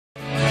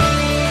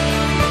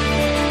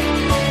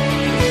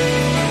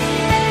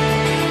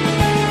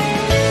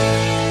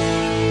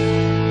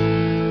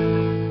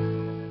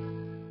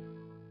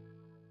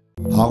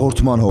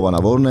Հաղորդման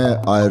հովանավորն է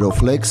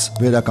Aeroflex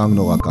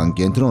վերականգնողական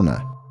կենտրոնը։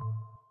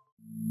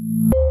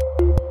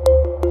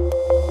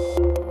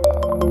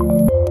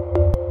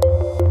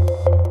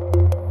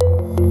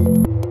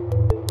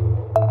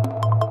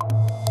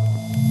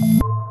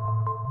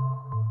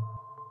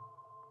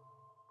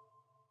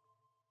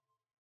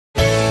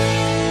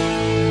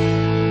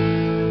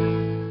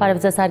 Բարև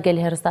ձեզ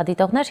հարգելի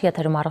հեռուստադիտողներ,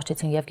 եթերում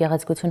առողջություն եւ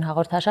գեղեցկություն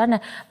հաղորդաշարն է։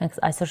 Մենք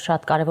այսօր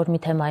շատ կարեւոր մի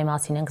թեմայի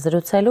մասին ենք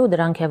զրուցելու,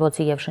 դրանք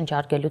հեվոցի եւ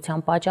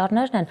շնչառկելիության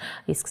պատճառներն են,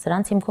 իսկ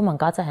սրանց հիմքում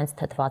ընկած է հենց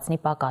թթվածնի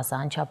պակասը,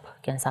 անչափ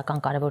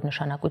կենսական կարեւոր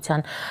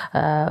նշանակության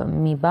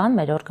մի բան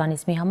մեր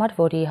օրգանիզմի համար,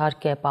 որի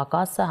իհարկե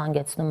պակասը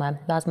հանգեցնում է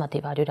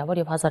բազմաթիվ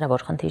հարյուրավոր եւ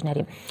հազարավոր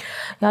խնդիրների։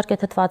 Իհարկե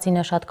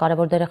թթվածինը շատ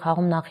կարեւոր դեր է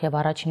խաղում նախ եւ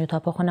առաջ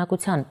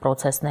նյութափոխանակության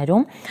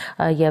process-ներում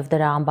եւ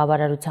դրա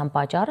անբավարարության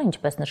պատճառը,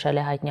 ինչպես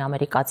նշել է հայտնի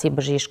ամերիկացի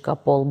բժիշկ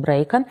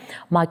Բրեյքը,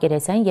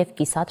 մակերեսային եւ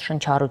կիսատ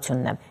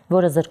շնչառությունն է,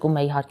 որը զրկում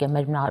է իհարկե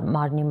մեր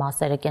մարմնի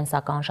մասերը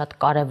կենսական շատ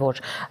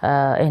կարևոր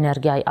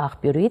էներգիայի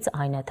աղբյուրից,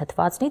 այն է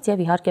թթվածնից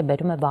եւ իհարկե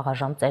բերում է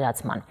վաղաժամ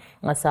ծերացման։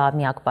 Սա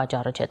միակ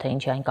պատճառը չէ, թե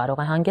ինչի այն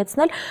կարող է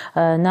հանգեցնել,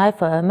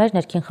 նաեւ մեր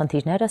ներքին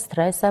խնդիրները,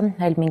 սթրեսը,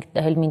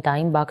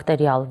 հելմինտային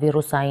բակտերիալ,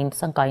 վիրուսային,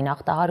 սնկային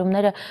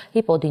ախտահարումները,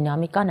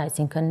 հիպոդինամիկան,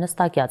 այսինքն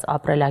նստակյաց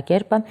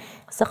ապրելակերպը,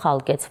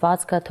 սխալ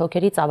կեցվածքը,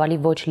 թոքերի ծավալի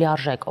ոչ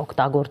լիարժեք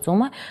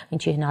օգտագործումը,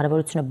 ինչի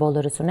հնարավորությունը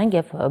բոլորս ունենք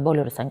եւ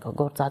բոլորս ենք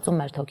գործածում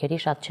մեր թոքերի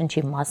շատ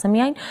չնչի մասը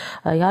միայն,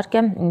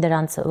 իհարկե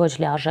դրանց ոչ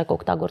լիարժեք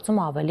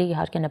օգտագործումը ավելի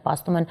իհարկե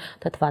նպաստում են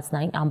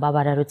թթվածնային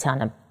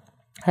անբավարարությանը։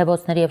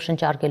 Հեվոցների եւ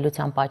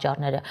շնչառկելիության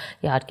պատճառները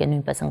իհարկե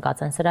նույնպես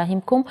ընկած են սրա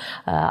հիմքում,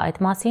 այդ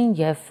մասին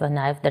եւ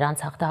նաեւ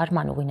դրանց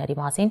հաղթահարման ուղիների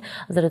մասին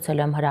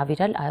զրուցելու եմ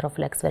հրավիրել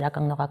Aeroflex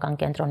վերականգնողական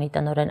կենտրոնի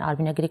տնօրեն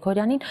Արմինե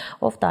Գրիգորյանին,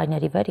 ով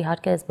տարիների վեր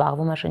իհարկե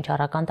զբաղվում է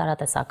շնչառական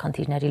տարատեսակ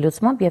խնդիրների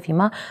լուծմամբ եւ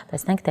հիմա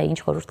տեսնենք թե ինչ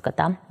խորհուրդ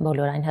կտա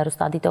բոլոր այն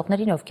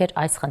հեռուստադիտողներին, ովքեր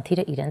այս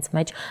խնդիրը իրենց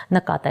մեջ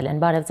նկատել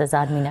են։ Բարև ձեզ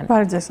Արմինե։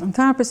 Բարև ձեզ։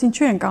 Ընդհանրապես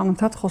ինչու ենք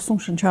անընդհատ խոսում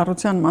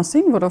շնչառության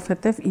մասին,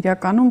 որովհետեւ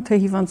իրականում թե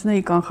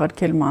հիվանդների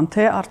կանխարգելման,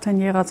 թե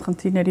արդեն եղած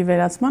խնդիրների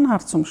վերացման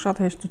հարցում շատ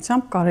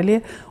հեշտությամբ կարելի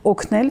է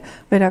օգնել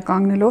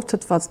վերականգնելով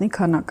թթվածնի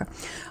քանակը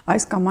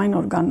այս կամ այն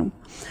օրգանում։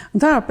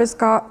 Ընդհանրապես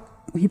կա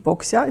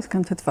հիպոքսիա,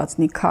 այսինքն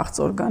թթվածնի քաղց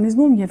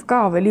օրգանիզմում եւ կա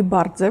ավելի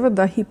բարդ ձևը,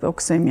 դա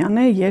հիպոքսեմիան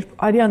է, երբ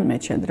արյան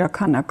մեջ է դրա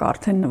քանակը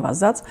արդեն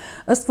նվազած,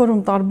 ըստ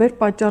որում տարբեր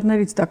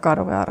պատճառներից դա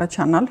կարող է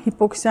առաջանալ։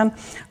 Հիպոքսիան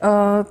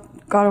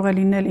կարող է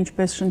լինել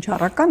ինչպես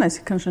շնչառական,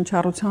 այսինքն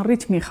շնչառության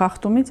ռիթմի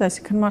խախտումից,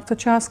 այսինքն մարդը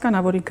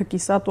չհասկանա, որ ինքը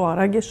կիսատ ու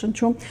արագ է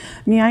շնչում,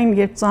 միայն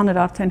երբ ծանր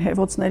արդեն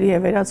հեվոցների է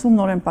վերածվում,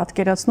 նորեն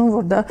պատկերացնում,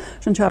 որ դա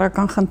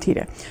շնչառական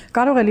խնդիր է։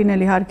 Կարող է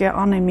լինել իհարկե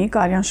անեմիկ,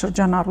 արյան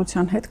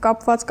շրջանառության հետ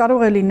կապված,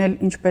 կարող է լինել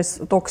ինչպես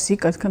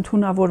տոքսիկ, այսինքն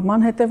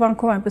թունավորման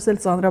հետևանքով, այնպես էլ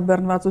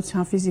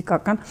ծանրաբեռնվածության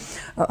ֆիզիկական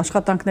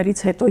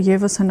աշխատանքներից հետո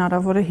եւս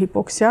հնարավոր է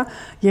հիպոքսիա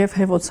եւ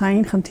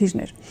հեվոցային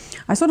խնդիրներ։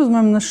 Այսօր ուզում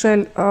եմ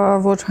նշել,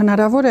 որ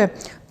հնարավոր է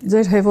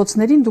ձեր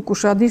հեվոցներին դուք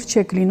ուշադիր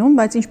չեք լինում,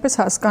 բայց ինչպես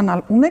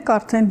հասկանալ, ունեք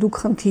արդեն դուք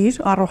խնդիր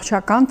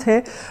առողջական, թե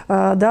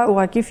դա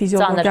ուղղակի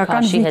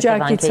ֆիզիոլոգիական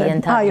վիճակից է։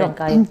 Այո,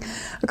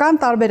 կան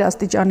տարբեր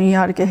աստիճանի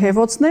իհարկե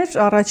հեվոցներ,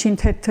 առաջին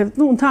թե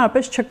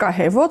ընդհանրապես չկա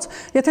հեվոց,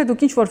 եթե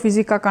դուք ինչ-որ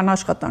ֆիզիկական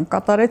աշխատանք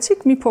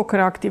կատարեցիք, մի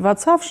փոքր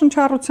ակտիվացավ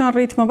շնչառության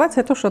ռիթմը, բայց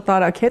հետո շատ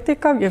արագ հետ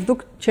եկավ եւ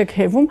դուք չեք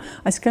հեվում,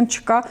 այսինքն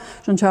չկա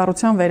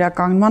շնչառության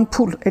վերականգնման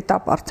փուլ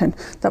էտապ արդեն,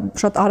 դա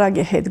շատ արագ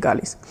է հետ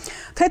գալիս։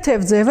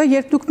 Թեթև ձևը,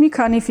 երբ դուք մի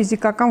քանի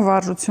ֆիզիկական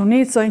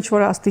վարժությունից,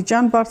 ինչ-որ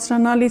աստիճան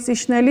բարձրանալից,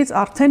 իջնելից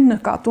արդեն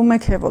նկատում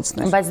եք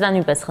հեվոցներ։ Բայց դա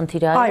նույնպես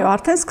խնդիր է։ Այո,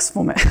 արդեն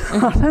սկսվում է։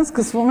 Արդեն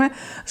սկսվում է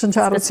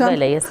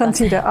շնչառության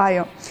խնդիրը,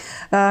 այո։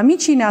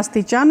 Միջին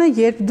աստիճանը,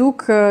 երբ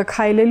դուք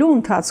քայլելու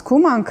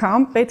ընթացքում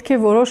անգամ պետք է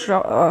որոշ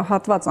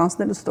հատված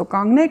անցնելուց հետո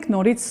կանգնեք,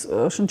 նորից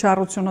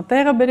շնչառությունը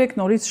տեղը բերեք,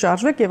 նորից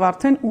շարժվեք եւ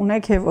արդեն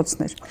ունեք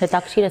հեվոցներ։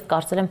 Հետաքրքիր է,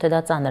 կարծել եմ, թե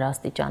դա ծանր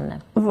աստիճանն է։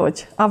 Ոչ,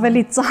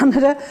 ավելի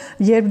ծանրը,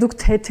 երբ դուք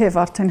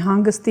թեթև արդեն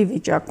հանգստի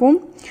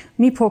վիճակում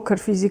մի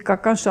փոքր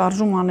ֆիզիկական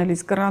շարժում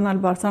անելիս, կռանալ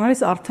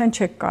բարձրանալիս արդեն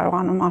չեք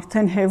կարողանում,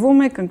 արդեն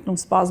հեվում եք, ընկնում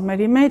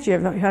սպազմերի մեջ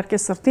եւ իհարկե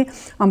սրտի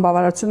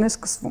անբավարարություն է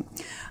սկսվում։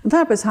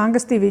 Ընդհանրապես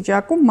հանգստի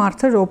վիճակում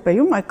մարդը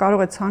րոպեում այդ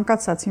կարող է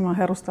ցանկացած հիմա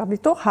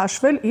հեռուստադիտող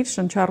հաշվել իր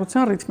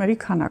շնչառության ռիթմերի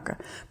քանակը։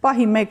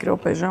 Պահի 1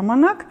 րոպե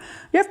ժամանակ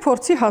եւ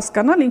փորձի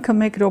հասկանալ ինքը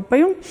 1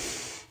 րոպեում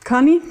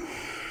քանի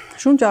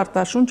շունչ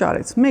արտաշունչ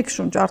արեց։ 1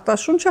 շունչ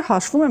արտաշունչը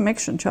հաշվում է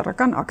 1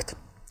 շնչառական ակտ։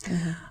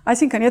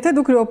 Այսինքն, եթե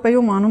դուք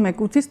րոպեում անում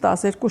եք 8-ից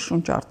 12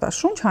 շունչ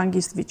արտաշունչ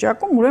հանգիստ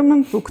վիճակում,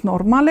 ուրեմն դուք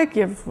նորմալ եք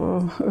եւ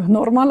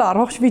նորմալ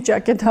առողջ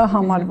վիճակ է դա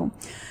համարվում։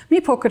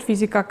 Մի փոքր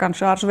ֆիզիկական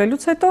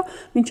շարժվելուց հետո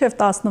մինչև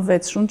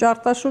 16 շունչ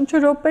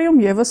արտաշունչը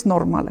րոպեում եւս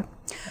նորմալ է։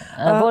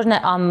 Որն է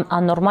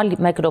աննորմալ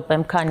 1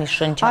 րոպեմ քանի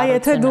շնչառությունը։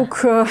 Եթե դուք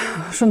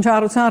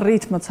շնչառության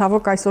ռիթմը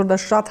ցավոք այսօր դա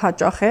շատ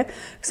հաճախ է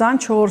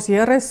 24,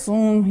 30,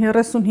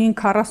 35,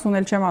 40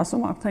 էլ չեմ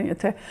ասում արդեն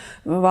եթե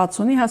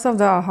 60-ի հասավ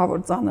դա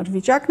ահավոր ծանր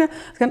վիճակն է,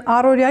 այսինքն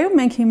առօրյայում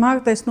մենք հիմա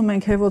տեսնում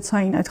ենք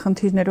հեվոցային այդ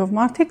խնդիրներով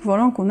մարդիկ,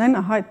 որոնք ունեն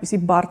ահա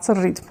այդպիսի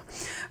բարձր ռիթմ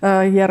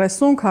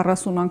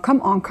 30-40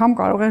 անգամ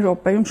կարող են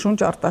րոպեում շունչ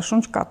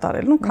արտաշունչ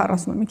կատարել,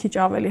 40 մի քիչ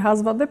ավելի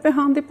հազվադեպ է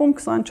հանդիպում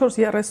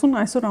 24-30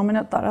 այսօր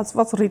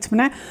ամենատարածված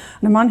ռիթմն է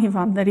նման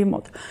հիվանդների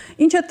մոտ։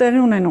 Ինչ է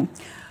տեղի ունենում։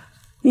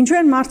 Ինչու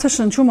են մարդը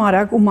շնչում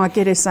արագ ու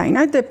մակերեսային։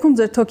 Այդ դեպքում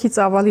ձեր թոքի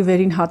ծավալի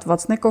վերին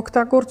հատվածն եք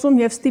օգտագործում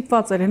եւ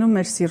ստիպված է լինում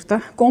մեր սիրտը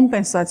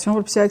կոմպենսացիոն,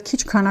 որպեսզի այդ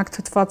քիչ քանակ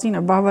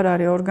թթվածինը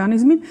բավարարի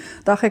օրգանիզմին,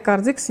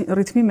 տախեկարդիկ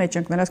ռիթմի մեջ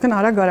ընկնել, այսինքն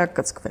արագ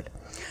կծկվել։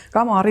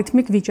 Կամ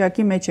արիթմիկ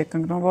վիճակի մեջ եք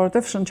ընկնում,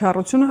 որովհետև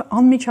շնչառությունը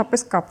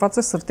անմիջապես կապված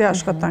է սրտի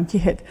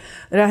աշխատանքի հետ։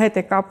 Դրա հետ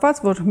է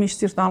կապված, որ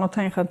միշտ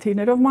սիրտանոթային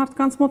խնդիրներով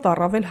մարդկանց մոտ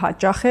առավել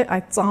հաճախ է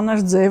այդ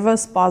ծանր ձևը,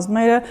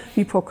 սպազմերը,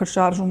 մի փոքր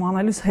շարժում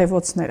անելուց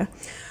հեվոցները։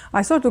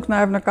 Այսօր դուք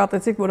նաև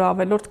նկատեցիք, որ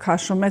ավելորդ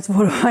քաշումից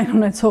որովայն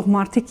ունեցող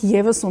մարդիկ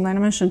եւս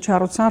ունենում են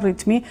շնչառության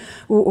ռիթմի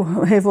ու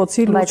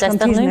հեվոցի լուրջ խնդիրներ։ Բայց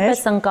այստեղ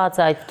նույնպես ընկած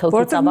այդ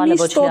թոքի ծավալը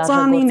ոչ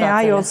լիարժեքորձած է։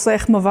 Այո,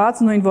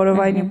 սեղմված նույն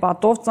որովայնի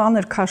պատով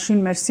ծանր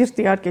քաշին մեր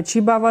սիրտը իհարկե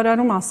չի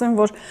բավարարում, ասեմ,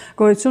 որ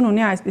գոյություն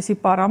ունի այսպիսի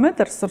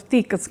պարամետր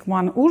սրտի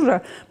կծկման ուժը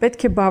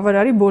պետք է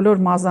բավարարի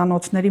բոլոր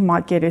մազանոթների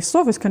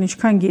մակերեսով, այսինքն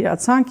ինչքան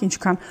գիրացանք,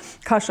 ինչքան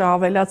քաշը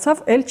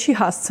ավելացավ, ել չի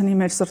հասցնի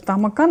մեր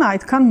սրտամկանը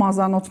այդքան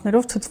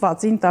մազանոթներով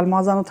թթվածին տալ,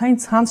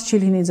 մազանոթային ցանց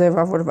չի լինի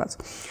ձևավորված։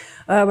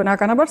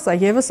 Բնականաբար սա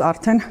եւս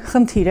արդեն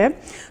խնդիր է,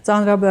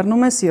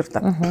 ծանրաբեռնում է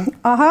սիրտը։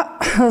 Ահա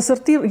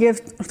սրտի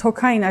եւ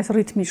թոքային այս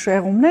ռիթմի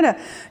շեղումները,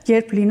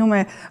 երբ լինում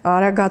է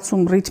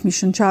արագացում ռիթմի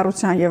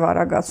շնչառության եւ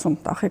արագացում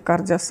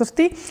տախեկարդիա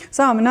սրտի,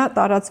 սա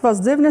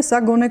ամենատարածված ձևն է,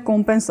 սա գոնե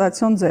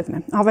կոմպենսացիոն ձևն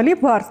է։ Ավելի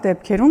բարդ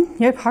դեպքերում,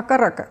 երբ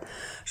հակառակը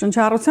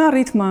շնչառության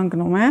ռիթմը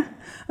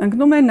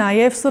ընկնում է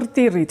նաև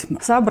սրտի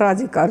ռիթմը։ Սա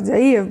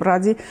բրադիկարդիայի եւ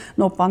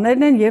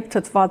բրադինոպաներն են, երբ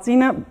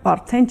թթվածինը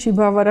արդեն չի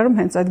բավարարում,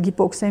 հենց այդ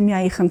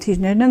գիպոքսեմիայի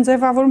խնդիրներն են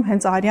ձևավորում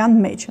հենց արյան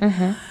մեջ։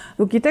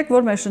 Դուք գիտեք,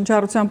 որ մեր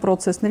շնչառության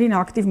process-ներին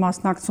ակտիվ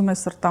մասնակցում է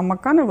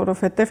սրտամկանը,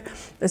 որովհետև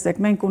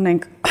տեսեք, մենք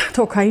ունենք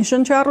թոքային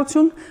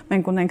շնչառություն,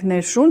 մենք ունենք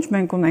ներշունչ,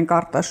 մենք ունենք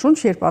արտաշունչ,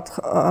 երբ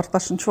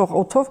արտաշնչվող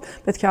օդով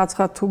պետք է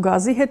ածխաթու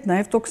գազի հետ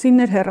նաև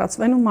տոքսիններ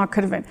հեռացվեն ու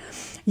մաքրվեն։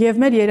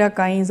 Եվ մեր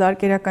երակային,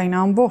 զարկերակային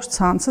ամբողջ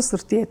ցանցը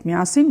սրտի հետ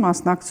միասին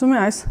մասնակցում է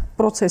այս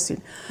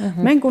process-ին։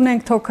 Մենք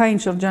ունենք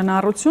թոքային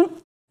շրջանառություն,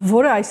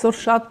 որը այսօր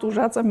շատ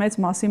տուժած է մեծ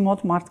մասի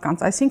մոտ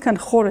մարդկանց, այսինքն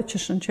խորը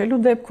չշնչելու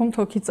դեպքում,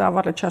 թոքի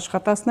ծավալը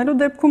չաշխատացնելու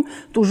դեպքում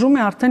տուժում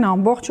է արդեն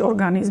ամբողջ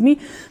օրգանիզմի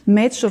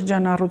մեծ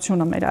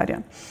շրջանառությունը մեր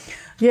արյան։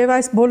 Եվ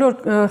այս բոլոր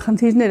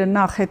խնդիրները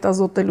նախ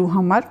հետազոտելու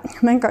համար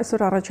մենք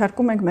այսօր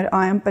առաջարկում ենք մեր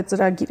AMP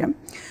ծրագիրը։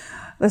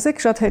 Տեսեք,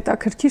 շատ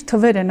հետաքրքիր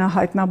թվեր են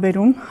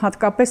հայտնաբերում,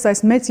 հատկապես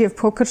այս մեծ եւ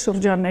փոքր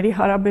շրջանների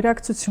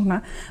հարաբերակցությունը,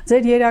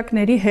 ձեր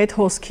երակների հետ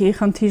հոսքի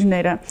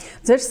խնդիրները,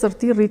 ձեր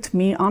սրտի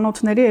ռիթմի,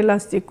 անոթների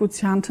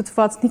էլաստիկության,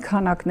 թթվածնի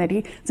քանակների,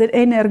 ձեր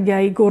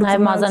էներգիայի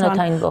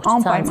գործունեության,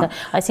 անպայման։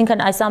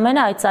 Այսինքն այս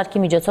ամենը այդ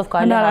սարքի միջոցով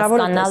կարելի է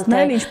հասկանալ,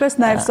 թե ինչպես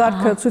նաեւ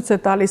սարքը ցույց է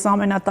տալիս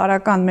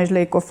ամենատարական մեր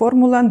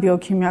լեյկոֆորմուլան,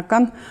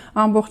 բիոքիմիական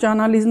ամբողջ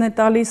անալիզն է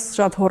տալիս,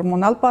 շատ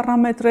հորմոնալ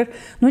պարամետրեր,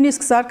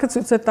 նույնիսկ սարքը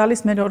ցույց է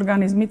տալիս մեր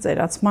օրգանիզմի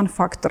ծերացման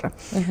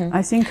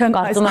Այսինքն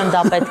կարծում եմ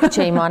դա պետք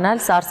չէ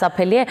իմանալ,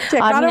 սարսափելի է։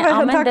 Կարող է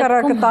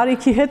հնդակառակը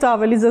տարիքի հետ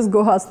ավելի ձեզ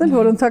գոհացնել,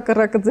 որ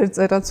հնդակառակը ձեր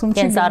ծերացում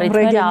չի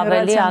ռեգեներացիան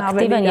ավելի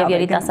ակտիվ են եւ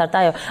երիտասարդ,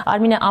 այո։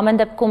 Արմինե,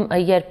 ամեն դեպքում,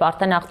 երբ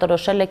արդեն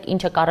ախտորոշել եք,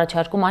 ինչ եք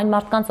առաջարկում այն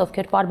մարդկանց,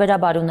 ովքեր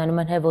պարբերաբար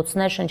ունենում են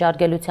հեվոցներ,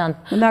 շնչառգելության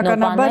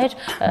նոպաներ,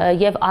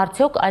 եւ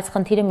արդյոք այս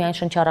խնդիրը միայն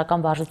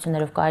շնչառական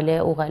վարժություններով կարելի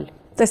է ուղղել։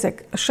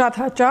 Տեսեք, շատ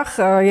հաճախ,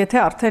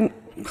 եթե արդեն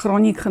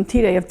քրոնիկ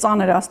խնդիր է եւ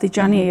ծանր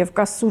աստիճանի է եւ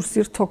կա սուր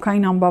սիրտ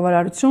թոքային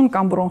անբավարարություն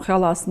կամ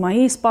բրոնխիալ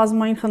ասթմայի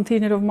սպազմային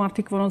խնդիրներով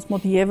մարդիկ, որոնց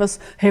մոտ եւս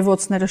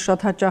հեվոցները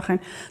շատ հաճախ են։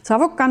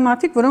 Ցավոք կան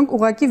մարդիկ, որոնք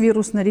ուղղակի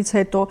վիրուսներից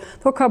հետո,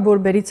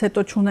 թոքաբորբերից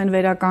հետո չունեն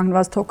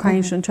վերականգնված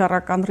թոքային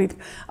շնչառական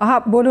ռիթմ։ Ահա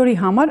բոլորի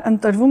համար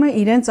ընտրվում է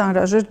իրենց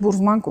անհրաժեշտ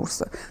բուժման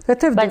կուրսը։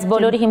 Բայց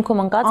բոլորի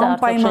հիմքում ընկած է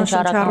արդյոք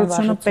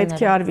շնչառությունը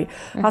պետք է արվի։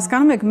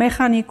 Հասկանում եք,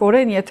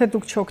 մեխանիկորեն, եթե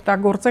դուք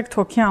չօգտագործեք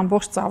թոքի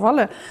ամբողջ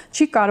ծավալը,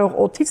 չի կարող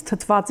օդից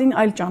թթվածին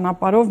այլ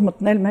ճանապարհով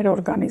մտնել մեր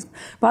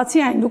օրգանիզմ։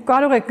 Բացի այն, դուք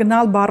կարող եք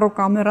գնալ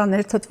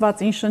բարոկամերաներ,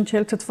 թթվածին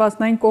շնչել,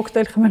 թթվածնային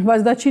կոկտեյլ խմել,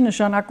 բայց դա չի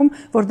նշանակում,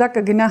 որ դա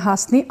կգնա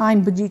հասնի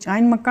այն բջիջ,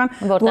 այն մկան,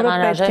 որը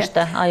անհրաժեշտ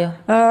է, այո։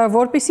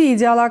 Որպեսզի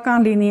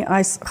իդեալական լինի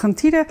այս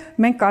խնդիրը,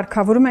 մենք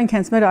կարգավորում ենք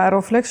հենց մեր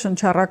Aeroflex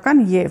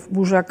շնչառական եւ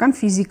բուժական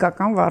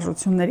ֆիզիկական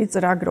վարժությունների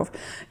ծրագրով։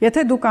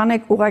 Եթե դուք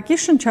անեք ուղակի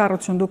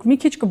շնչառություն, դուք մի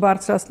քիչ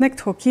կբարձրացնեք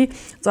թոքի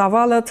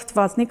ծավալը,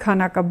 թթվածնի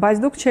քանակը,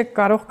 բայց դուք չեք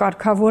կարող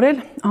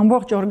կարգավորել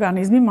ամբողջ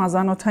օրգանիզմի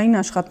մազանոթային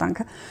աշխատանքը։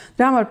 կյանքը։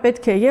 Դրա համար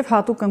պետք է եւ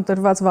հատուկ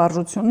ընտրված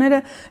վարժությունները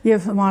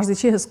եւ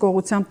մարզիչի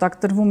հսկողությամբ տակ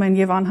տրվում են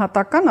եւ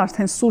անհատական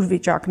արդեն սուր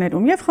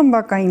վիճակներում եւ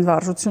խմբակային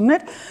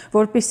վարժություններ,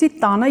 որpիսի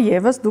տանը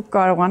եւս դուք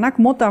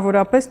կարողանաք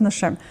մոտավորապես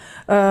նշեմ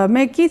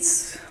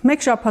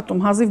մեկ շաբաթում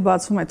հազիվ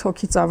բացում է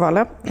թոքի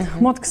ծավալը,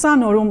 մոտ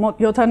 20 օրում մոտ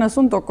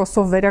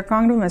 70%-ով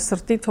վերականգնում է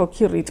սրտի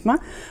թոքի ռիթմը,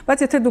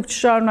 բայց եթե դուք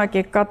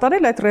չշարունակեք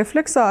կատարել, այդ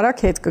ռեֆլեքսը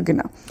արագ հետ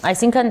կգնա։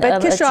 Այսինքն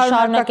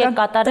շարունակեք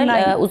կատարել,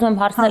 ուզում եմ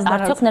հարցնել,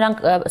 արդյոք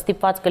նրանք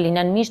ստիպված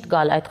կլինեն միշտ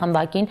գալ այդ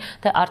խմբակին,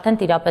 թե արդեն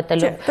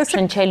տիրապետելով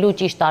շնչելու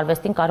ճիշտ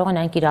արվեստին կարող են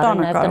այն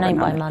կիրառել նաև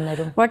տնային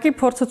պայմաններում։ Ուղղակի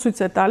փորձը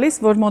ցույց է տալիս,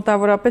 որ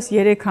մոտավորապես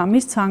 3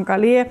 ամիս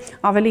ցանկալի է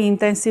ավելի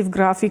ինտենսիվ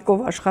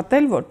գրաֆիկով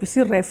աշխատել,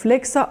 որպեսզի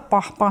ռեֆլեքսը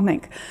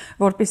պահպանենք,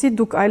 որպեսզի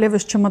դուք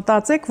այլևս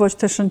չմտածեք, ոչ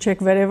թե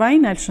շնչեք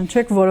վերևային, այլ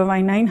շնչեք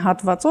որովայնային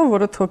հատվածով,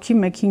 որը թոքի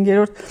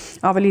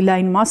 1/5 ավելի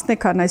լայն մասն է,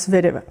 քան այս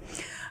վերևը։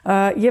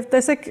 Եվ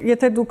տեսեք,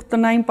 եթե դուք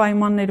տնային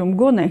պայմաններում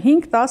գոնե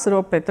 5-10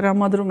 րոպե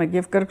տրամադրում եք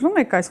եւ կրկնում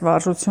եք այս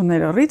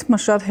վարժությունները, ռիթմը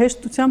շատ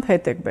հեշտությամբ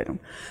հետ եք բերում։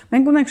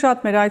 Մենք ունենք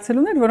շատ մեր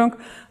այցելուներ, որոնք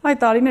այ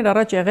տարիներ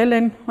առաջ եղել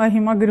են, այ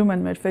հիմա գրում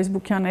են մեր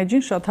Facebook-յան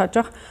էջին, շատ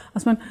հաճախ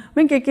ասում են,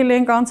 մենք եկել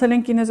ենք, անցել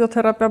ենք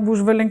կինեզիոթերապիա,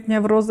 բուժվել ենք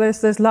նևրոզ,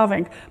 էս լավ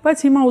ենք,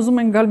 բայց հիմա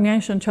ուզում ենք գալ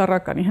միայն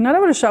շնչառականի։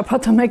 Հնարավոր է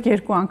շաբաթը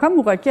 1-2 անգամ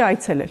ուղղակի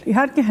այցելել։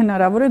 Իհարկե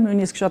հնարավոր է,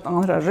 նույնիսկ շատ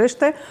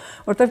անհրաժեշտ է,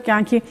 որտեղ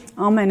կյանքի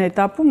ամեն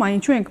էտապում, այ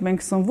ինչու ենք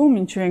մենք սնվում,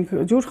 ինչու ենք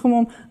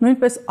խմում,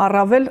 նույնպես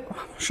առավել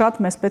շատ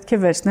մեզ պետք է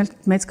վերցնել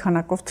մեծ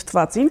քանակով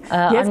թթվածին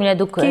եւ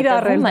դուք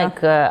հետևում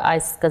եք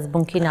այս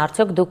սկզբունքին,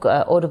 արդյոք դուք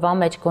օրվա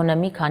մեջ գոնե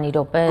մի քանի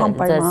րոպե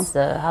ձեզ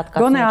հատկացնում եք։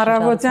 Գոնե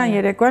առավոտյան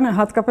երեկոյան,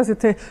 հատկապես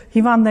եթե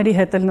հիվանդների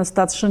հետ էլ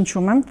նստած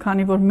շնչում եմ,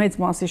 քանի որ մեծ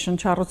մասի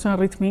շնչառության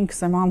ռիթմը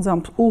ինքս եմ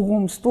անձամբ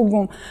ուղում,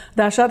 ստուգում,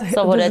 դա շատ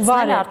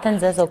դժվար է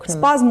արդեն ձեզ օգնում։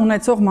 Սպազմ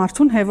ունեցող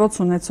մարդուն, հեվոց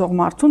ունեցող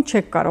մարդուն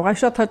չեք կարող։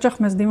 Այս շատ հաճախ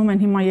մեզ դիմում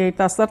են հիմա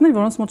երիտասարդներ,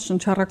 որոնց մոտ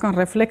շնչառական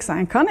ռեֆլեքսը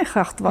այնքան է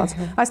խախտված,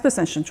 այսպես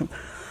են շնչում,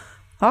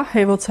 հա,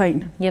 հեվոցային,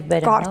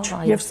 կարճ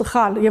եւ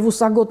սխալ եւ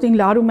ուսագոտին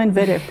լարում են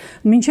վերև,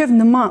 մինչեւ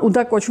նման ու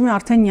դա կոչվում է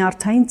արդեն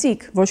նյարդային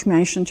ծիկ, ոչ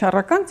միայն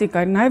շնչառական ծիկ,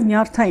 այլ նաեւ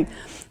նյարդային։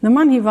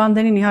 Նման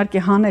հիվանդներին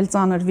իհարկե հանել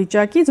ծանր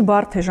վիճակից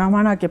բարդ է,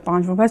 ժամանակ է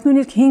պահանջվում, բայց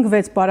նույնիսկ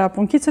 5-6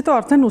 պարապմունքից հետո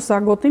արդեն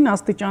ուսագոտին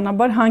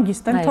աստիճանաբար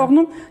հանգիստ են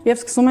թողնում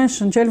եւ սկսում են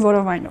շնչել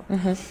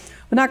որովայնով։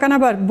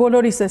 Բնականաբար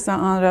բոլորիս է սա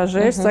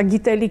անհրաժեշտ, սա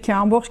գիտելիք է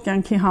ամբողջ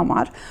կյանքի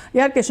համար։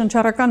 Իհարկե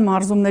շնչառական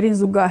մարզումներին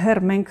զուգահեռ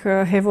մենք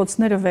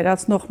հեվոցները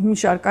վերացնող մի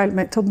շարք այլ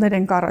մեթոդներ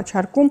ենք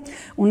առաջարկում,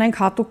 ունենք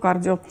հատուկ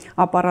կարդիո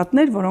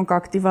ապարատներ, որոնք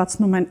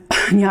ակտիվացնում են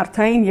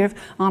նյարդային եւ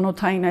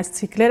անոթային այս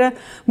ցիկլերը,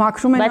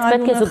 մաքրում են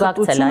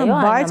արյունահեղությունը,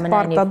 բայց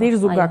պարտադիր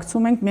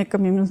զուգակցում ենք մեկը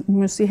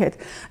մյուսի հետ։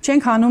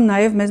 Չենք հանում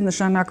նաեւ մեզ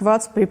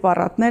նշանակված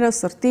պրեպարատները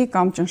սրտի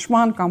կամ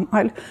ճնշման կամ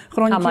այլ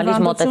քրոնիկ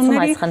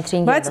հիվանդությունների,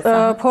 բայց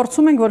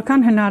փորձում ենք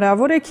որքան հնարավոր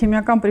է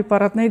քիմիական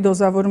պրեպարատների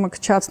դոզավորումը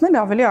քչացնել,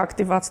 ավելի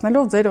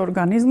ակտիվացնելով ձեր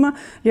օրգանիզմը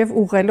եւ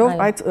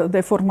ուղղելով այդ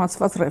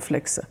դեֆորմացված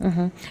ռեֆլեքսը։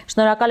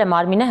 Շնորհակալ եմ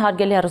Արմինե,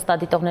 հարգելի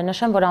հեռուստադիտողներ,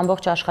 նշեմ, որ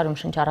ամբողջ աշխարհում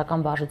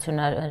շնչառական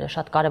վարժությունները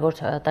շատ կարևոր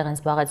տեղ են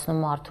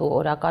զբաղեցնում մարդու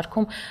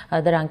օրակարգում,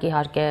 դրանք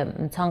իհարկե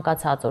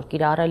ցանկացած օր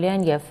կիրառելի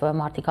են եւ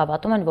մարդիկ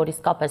հավատում են, որ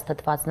իսկապես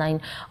թթվածնային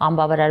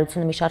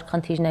անբավարարությունը մի շարք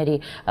խնդիրների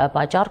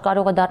պատճառ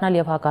կարող է դառնալ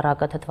եւ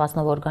հակառակը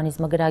թթվածնով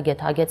օրգանիզմը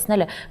գրագետ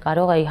հագեցնելը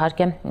կարող է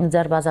իհարկե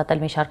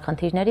ձերբազատել մի շարք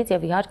խնդիրներից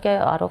եւ իհարկե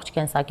առողջ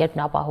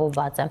կենսակերպն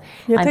ապահովված է։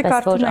 Եթե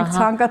կարծում եք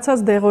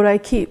ցանկացած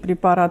դեղորայքի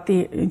պրեպարատի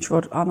ինչ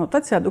որ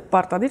անոտացիա, դուք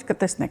պարտադիր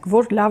կտեսնեք,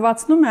 որ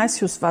լավացնում է այս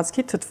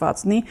հյուսվածքի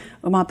թթվածնի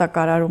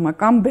մատակարարումը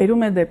կամ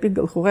բերում է դեպի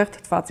գլխուղեղ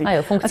թթվածին։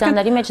 Այո,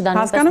 ֆունկցիաների մեջ դա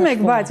հասկանում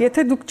եք, բայց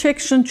եթե դուք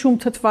չեք շնչում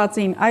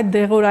թթվածին, այդ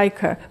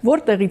դեղորայքը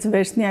որտեղից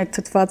վերցնի այդ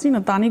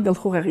թթվածինը տանի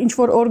գլխուղեղ, ինչ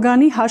որ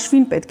օրգանի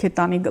հաշվին պետք է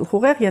տանի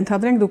գլխուղեղ,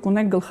 ենթադրենք դուք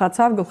ունեք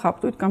գլխացավ,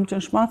 գլխապտույտ կամ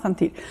ճնշման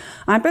խնդիր։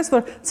 Այնպես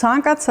որ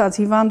ցանկացած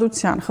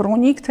հիվանդության,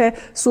 քրոնիկ թե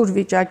սուր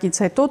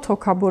վիճակից հետո,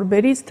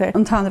 թոքաբորբերից թե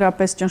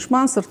ընդհանրապես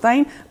ճնշման,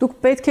 սրտային, դուք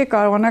պետք է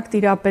կարողանաք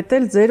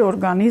տիրապետել ձեր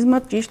օրգանիզմը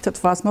ճիշտ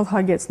թթվածնով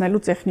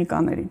հագեցնելու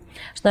տեխնիկաներին։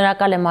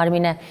 Շնորհակալ եմ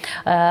Արմինե։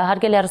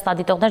 Հարգելի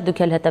հեռուստադիտողներ,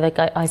 դուք էլ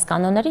հետևեք այս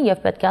կանոններին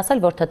եւ պետք է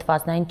ասել, որ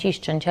թթվածնային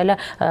ճիշտ շնչելը,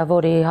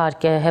 որը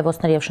իհարկե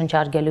հեվոցների եւ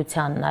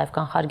շնչարգելության նաեւ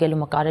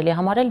կանխարգելումը կարելի է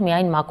համարել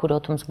միայն մաքուր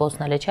օդում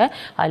զբոսնելը չէ,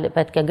 այլ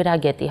պետք է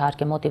գրագետ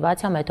իհարկե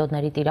մոտիվացիա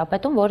մեթոդների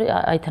տիրապետում, որ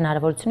այդ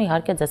հնարավորությունը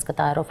իհարկե ձեզ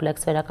կտա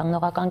Aeroflex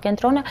վերականգնողական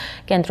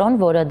կենտրոն,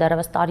 որը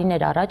դեռևս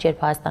տարիներ առաջ,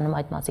 երբ Հայաստանում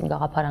այդ մասին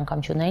գաղափար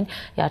անգամ չունեին,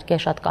 իհարկե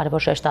շատ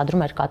կարևոր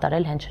շեշտադրում էր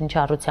կատարել հենց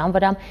շնչառության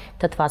վրա,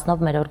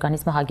 թթվածնով մեր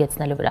օրգանիզմը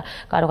հագեցնելու վրա։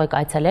 Կարող եք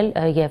այցելել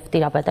եւ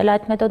տիրապետել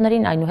այդ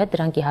մեթոդներին, այնուհետ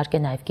դրանք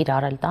իհարկե նաեւ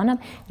կիրառել տանը,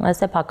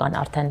 սեփական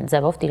արդեն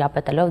ձևով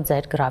տիրապետելով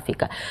ձեր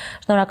գրաֆիկը։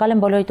 Շնորհակալ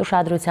եմ բոլորիդ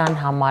ուշադրության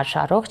համար,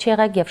 առողջ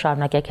եղեք եւ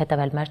շարունակեք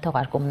հետևել մեր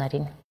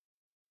թողարկումներին։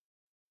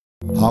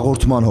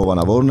 Հաղորդման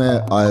հովանավորն է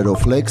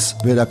Aeroflex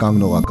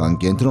վերականգնողական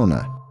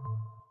կենտրոնը։